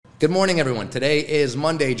Good morning, everyone. Today is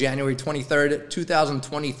Monday, January 23rd,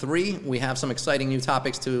 2023. We have some exciting new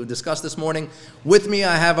topics to discuss this morning. With me,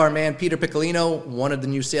 I have our man, Peter Piccolino, one of the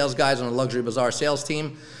new sales guys on the Luxury Bazaar sales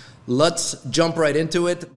team. Let's jump right into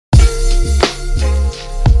it.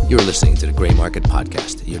 You're listening to the Gray Market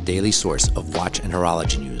Podcast, your daily source of watch and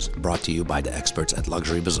horology news, brought to you by the experts at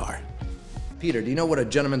Luxury Bazaar. Peter, do you know what a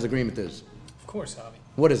gentleman's agreement is? Of course, Javi.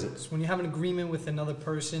 What is it? It's when you have an agreement with another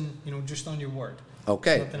person, just on your word.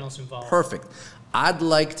 Okay. Nothing else involved. Perfect. I'd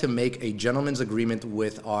like to make a gentleman's agreement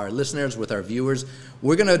with our listeners, with our viewers.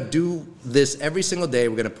 We're going to do this every single day.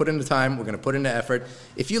 We're going to put in the time. We're going to put in the effort.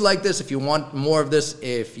 If you like this, if you want more of this,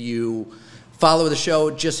 if you follow the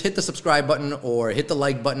show, just hit the subscribe button or hit the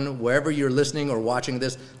like button wherever you're listening or watching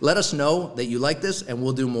this. Let us know that you like this, and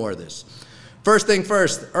we'll do more of this. First thing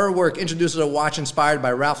first, Urwerk introduces a watch inspired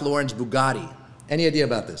by Ralph Lauren's Bugatti. Any idea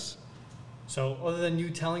about this? So other than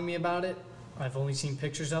you telling me about it, I've only seen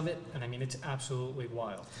pictures of it, and it's absolutely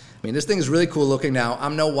wild. This thing is really cool looking now.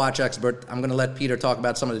 I'm no watch expert. I'm going to let Peter talk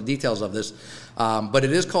about some of the details of this. But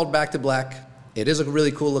it is called Back to Black. It is a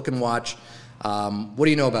really cool looking watch. What do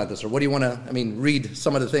you know about this? Or what do you want to, read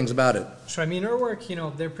some of the things about it? So,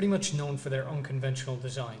 Urwerk, they're pretty much known for their unconventional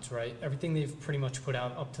designs, right? Everything they've pretty much put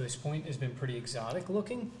out up to this point has been pretty exotic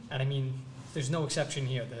looking. And, there's no exception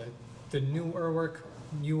here. The new Urwerk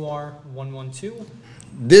UR112.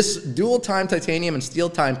 This dual-time titanium and steel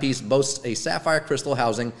timepiece boasts a sapphire crystal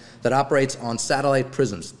housing that operates on satellite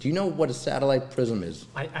prisms. Do you know what a satellite prism is?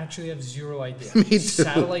 I actually have zero idea. Me too.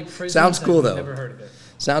 Satellite prisms. Sounds cool, though. I've never heard of it.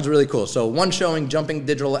 Sounds really cool. So one showing jumping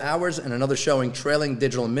digital hours and another showing trailing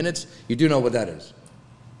digital minutes. You do know what that is?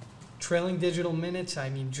 Trailing digital minutes,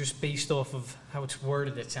 just based off of how it's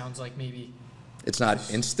worded, it sounds like maybe... It's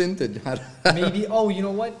not instant? Maybe, you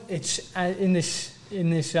know what? It's in this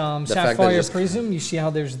sapphire prism, you see how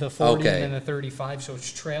there's the 40 and then the 35, so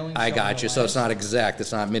it's trailing. I got you. So it's not exact.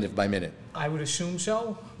 It's not minute by minute. I would assume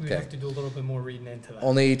so. We'd have to do a little bit more reading into that.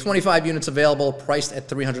 Only 25 units available, priced at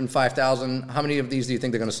 $305,000. How many of these do you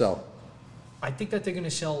think they're going to sell? I think that they're going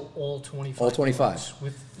to sell all 25. All 25.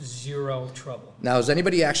 With zero trouble. Now, has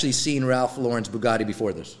anybody actually seen Ralph Lauren's Bugatti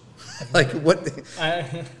before this? What?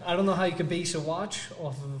 I don't know how you could base a watch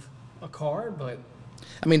off of a car, but...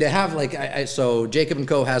 they have so Jacob &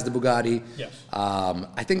 Co. has the Bugatti. Yes.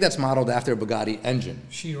 I think that's modeled after a Bugatti engine.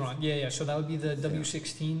 Chiron, yeah. So that would be the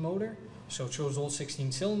W16 motor. So it shows all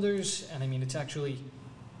 16 cylinders, and it's actually...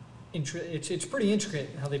 It's pretty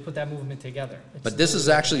intricate how they put that movement together. But this is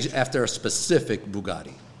actually after a specific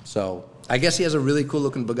Bugatti. So I guess he has a really cool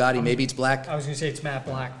looking Bugatti. Maybe it's black. I was going to say it's matte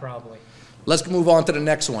black, probably. Let's move on to the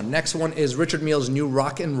next one. Next one is Richard Mille's new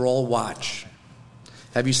rock and roll watch.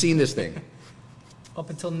 Have you seen this thing? Up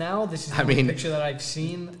until now, this is the only picture that I've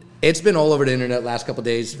seen. It's been all over the internet last couple of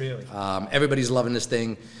days. Really? Everybody's loving this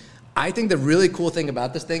thing. I think the really cool thing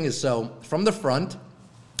about this thing is, so from the front,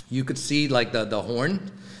 you could see the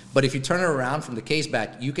horn. But if you turn it around from the case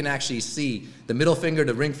back, you can actually see the middle finger,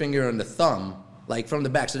 the ring finger, and the thumb, from the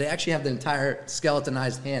back. So they actually have the entire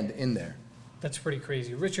skeletonized hand in there. That's pretty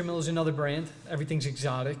crazy. Richard Mille is another brand. Everything's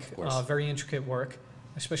exotic, very intricate work,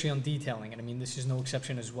 especially on detailing. And this is no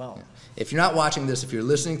exception as well. Yeah. If you're not watching this, if you're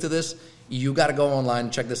listening to this, you got to go online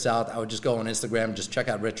and check this out. I would just go on Instagram, just check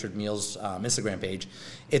out Richard Mille's Instagram page.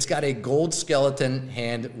 It's got a gold skeleton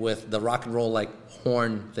hand with the rock and roll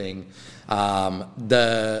horn thing.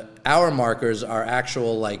 The hour markers are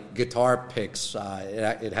actual guitar picks.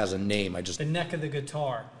 It has a name. The neck of the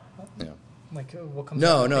guitar. Yeah. What comes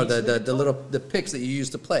No, the picks that you use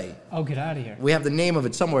to play. Oh, get out of here. We have the name of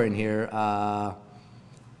it somewhere in here.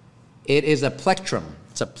 It is a plectrum.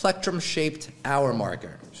 It's a plectrum-shaped hour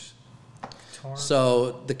marker.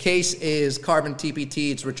 So the case is carbon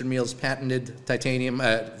TPT. It's Richard Mille's patented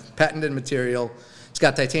patented material. It's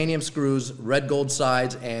got titanium screws, red gold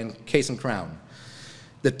sides, and case and crown.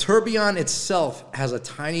 The tourbillon itself has a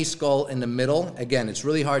tiny skull in the middle. Again, it's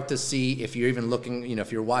really hard to see if you're even looking,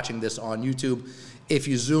 if you're watching this on YouTube. If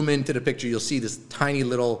you zoom into the picture, you'll see this tiny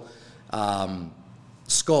little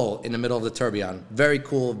skull in the middle of the tourbillon. Very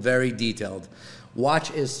cool, very detailed.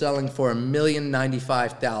 Watch is selling for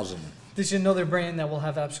 $1,095,000. This is another brand that will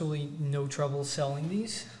have absolutely no trouble selling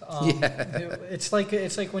these. It's like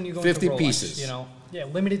when you go 50 into Rolex, pieces.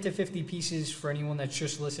 Limited to 50 pieces for anyone that's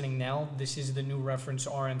just listening now. This is the new reference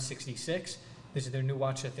RM66. This is their new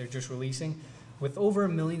watch that they're just releasing. With over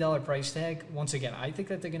 $1 million price tag, once again, I think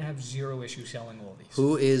that they're going to have zero issue selling all these.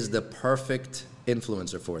 Who is the perfect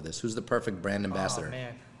influencer for this? Who's the perfect brand ambassador? Oh,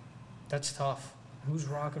 man. That's tough. Who's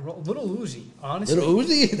rock and roll? Little Uzi, honestly. Little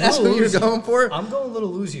Uzi? That's what you're going for? I'm going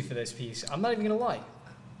Little Uzi for this piece. I'm not even going to lie.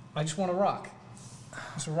 I just want to rock.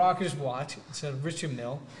 It's a rocker's watch. It's a Richard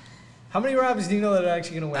Mille. How many rappers do you know that are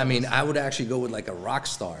actually going to wear I mean, this? I would actually go with like a rock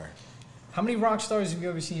star. How many rock stars have you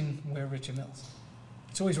ever seen wear Richard Milles?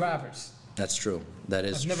 It's always rappers. That's true. That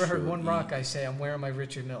is true. I've never heard one rock guy say, I'm wearing my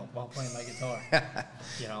Richard Mille while playing my guitar.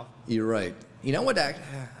 You know? You're right. You know what? I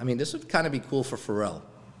mean, this would kind of be cool for Pharrell.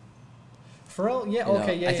 Pharrell? Yeah, You know,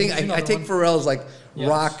 okay, yeah. I think he's I another take one. Pharrell's like Yes.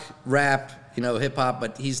 rock, rap, you know, hip hop,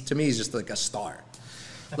 but to me he's just like a star.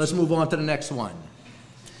 Let's move on to the next one.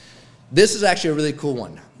 This is actually a really cool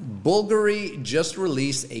one. Bulgari just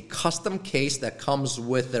released a custom case that comes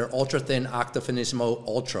with their ultra thin Octafinissimo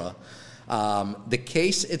Ultra. The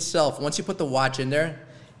case itself, once you put the watch in there,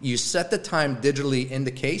 you set the time digitally in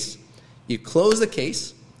the case, you close the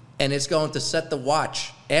case, and it's going to set the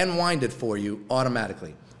watch and wind it for you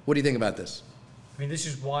automatically. What do you think about this? I mean, this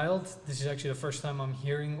is wild. This is actually the first time I'm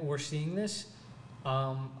hearing or seeing this.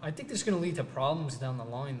 I think this is going to lead to problems down the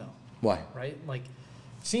line, though. Why? Right? Like,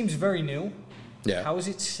 it seems very new. Yeah. How is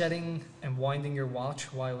it setting and winding your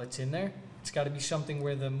watch while it's in there? It's got to be something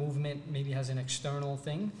where the movement maybe has an external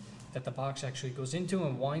thing that the box actually goes into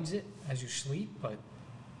and winds it as you sleep. But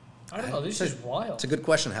I don't know. This is wild. It's a good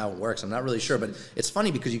question how it works. I'm not really sure, but it's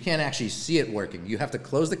funny because you can't actually see it working. You have to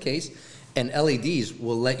close the case, and LEDs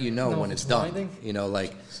will let you know when it's done. winding? You know,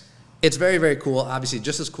 like, it's very, very cool. Obviously,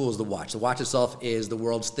 just as cool as the watch. The watch itself is the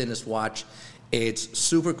world's thinnest watch. It's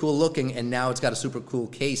super cool looking, and now it's got a super cool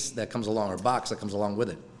case that comes along, or box that comes along with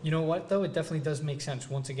it. You know what, though? It definitely does make sense.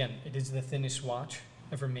 Once again, it is the thinnest watch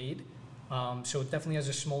ever made. So it definitely has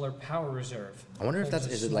a smaller power reserve. I wonder if Holds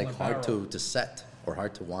that's, a is it like smaller hard power. to set or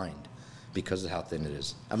hard to wind because of how thin it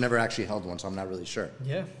is? I've never actually held one, so I'm not really sure.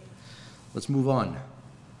 Yeah. Let's move on.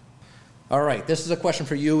 All right, this is a question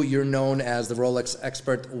for you. You're known as the Rolex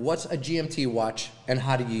expert. What's a GMT watch, and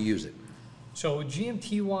how do you use it? So a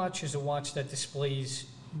GMT watch is a watch that displays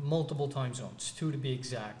multiple time zones, 2 to be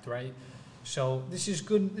exact, right? So this is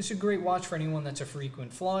good. This is a great watch for anyone that's a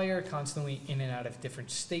frequent flyer, constantly in and out of different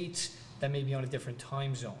states that may be on a different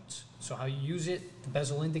time zones. So how you use it, the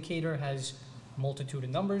bezel indicator has a multitude of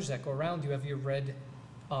numbers that go around. You have your red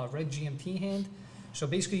GMT hand. So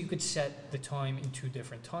basically you could set the time in 2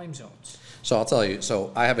 different time zones. So I'll tell you.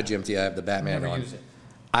 So I have a GMT. I have the Batman Never on. use it.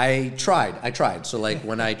 I tried. So like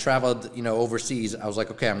when I traveled, overseas, I was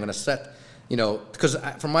like, okay, I'm going to set, because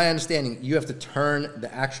from my understanding, you have to turn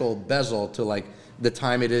the actual bezel to like the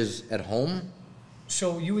time it is at home.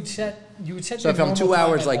 So you would set. So if I'm 2 normal time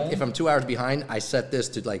hours, at like home? if I'm 2 hours behind, I set this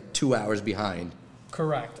to like 2 hours behind.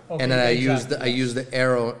 Correct. Okay, And then I exactly, use the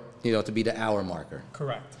arrow, to be the hour marker.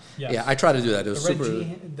 Correct. Yes. Yeah, I try to do that. It was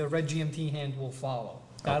The red GMT hand will follow.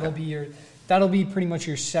 That'll be pretty much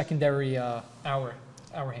your secondary hour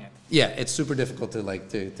hand. Yeah, it's super difficult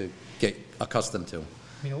to get accustomed to.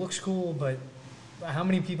 I mean, it looks cool, but how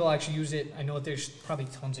many people actually use it? I know that there's probably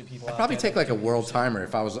tons of people. I'd out probably there take that like a do world use it. timer.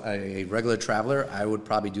 If I was a regular traveler, I would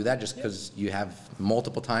probably do that just because you have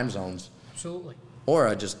multiple time zones. Absolutely. Or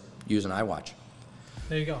I just use an iWatch.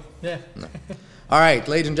 There you go. Yeah. All right,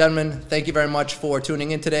 ladies and gentlemen, thank you very much for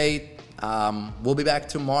tuning in today. We'll be back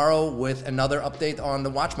tomorrow with another update on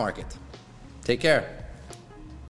the watch market. Take care.